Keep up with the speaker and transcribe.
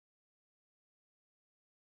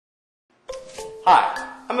Hi,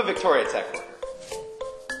 I'm a VIATeC worker.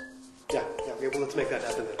 Yeah, well, let's make that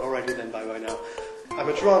happen then. Alrighty then, bye now. I'm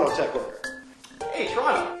a Toronto tech worker. Hey,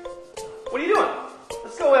 Toronto. What are you doing?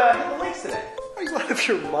 Let's go hit the links today. Are you out of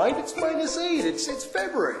your mind? It's -8. It's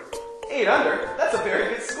February. 8 under? That's a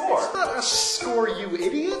very good score. It's not a score, you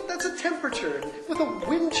idiot. That's a temperature. And with a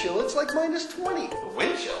wind chill, it's like -20. The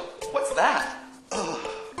wind chill? What's that?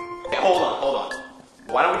 Hey, hold on.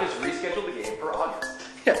 Why don't we just reschedule the game for August?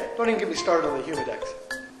 Yeah, don't even get me started on the humidex.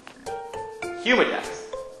 Humidex?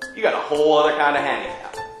 You got a whole other kind of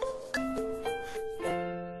handicap.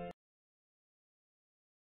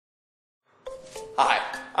 Hi,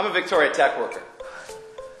 I'm a VIATeC worker.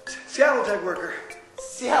 Seattle tech worker.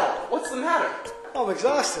 Seattle, what's the matter? I'm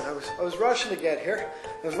exhausted. I was rushing to get here.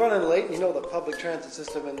 I was running late, and you know the public transit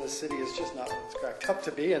system in this city is just not what it's cracked up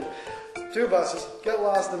to be. And 2 buses get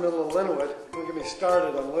lost in the middle of Linwood. Don't get me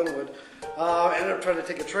started on Linwood. Ended up trying to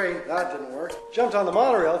take a train. That didn't work. Jumped on the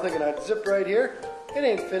monorail thinking I'd zip right here. It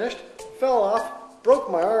ain't finished. Fell off. Broke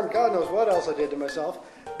my arm. God knows what else I did to myself.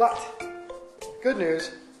 But good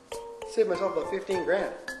news. Saved myself about 15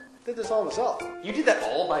 grand. Did this all myself. You did that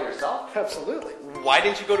all by yourself? Absolutely. Why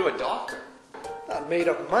didn't you go to a doctor? Not made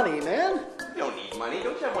of money, man. You don't need money.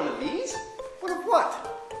 Don't you have one of these? What of what?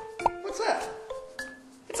 What's that?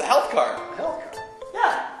 It's a health card. A health card.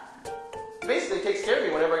 Yeah. Basically, it takes care of me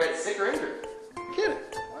whenever I get sick or injured. You're kidding.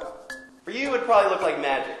 Wow. For you, it would probably look like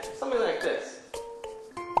magic. Something like this.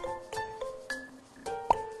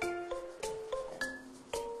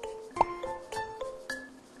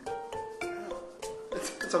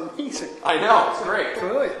 It's amazing. I know, it's great.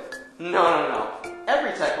 Really? No.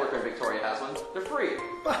 Every tech worker in Victoria has one. They're free.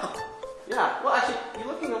 Wow. Yeah, well actually, you're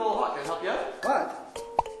looking a little hot. Can I help you out? What?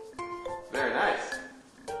 Very nice.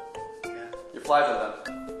 Yeah. Your flies are done.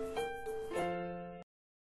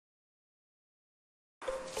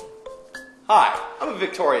 Hi, I'm a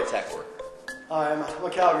VIATeC worker. I'm a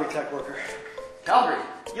Calgary tech worker. Calgary,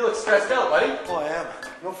 you look stressed out, buddy. Oh, I am.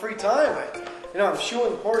 No free time. I'm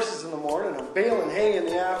shoeing horses in the morning, I'm baling hay in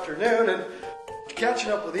the afternoon, and catching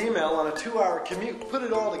up with email on a 2-hour commute. Put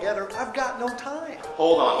it all together, I've got no time.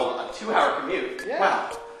 Hold on. A 2-hour commute? Yeah. Wow.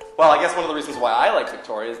 Well, I guess one of the reasons why I like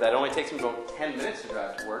Victoria is that it only takes me about 10 minutes to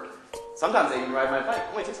drive to work. Sometimes I even ride my bike.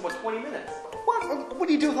 It only takes about 20 minutes. What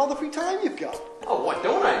do you do with all the free time you've got? Oh, what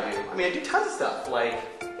don't I do? I mean, I do tons of stuff, like,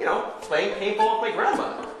 playing paintball with my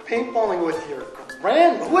grandma. Paintballing with your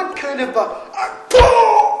grandma? What kind of